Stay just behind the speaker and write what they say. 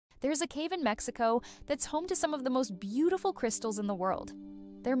There's a cave in Mexico that's home to some of the most beautiful crystals in the world.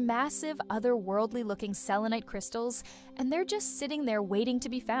 They're massive, otherworldly-looking selenite crystals, and they're just sitting there waiting to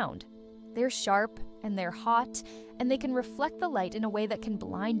be found. They're sharp, and they're hot, and they can reflect the light in a way that can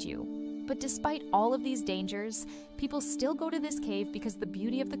blind you. But despite all of these dangers, people still go to this cave because the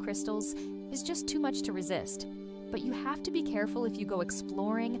beauty of the crystals is just too much to resist. But you have to be careful if you go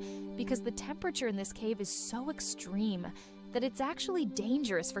exploring, because the temperature in this cave is so extreme that it's actually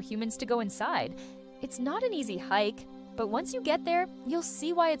dangerous for humans to go inside. It's not an easy hike, but once you get there, you'll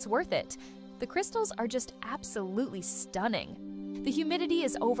see why it's worth it. The crystals are just absolutely stunning. The humidity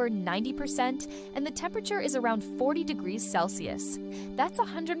is over 90%, and the temperature is around 40 degrees Celsius. That's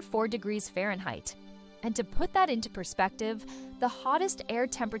 104 degrees Fahrenheit. And to put that into perspective, the hottest air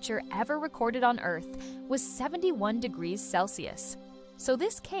temperature ever recorded on Earth was 71 degrees Celsius. So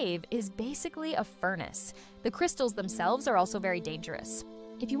this cave is basically a furnace. The crystals themselves are also very dangerous.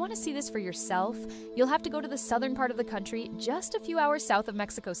 If you want to see this for yourself, you'll have to go to the southern part of the country, just a few hours south of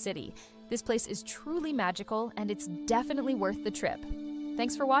Mexico City. This place is truly magical, and it's definitely worth the trip.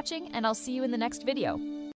 Thanks for watching, and I'll see you in the next video.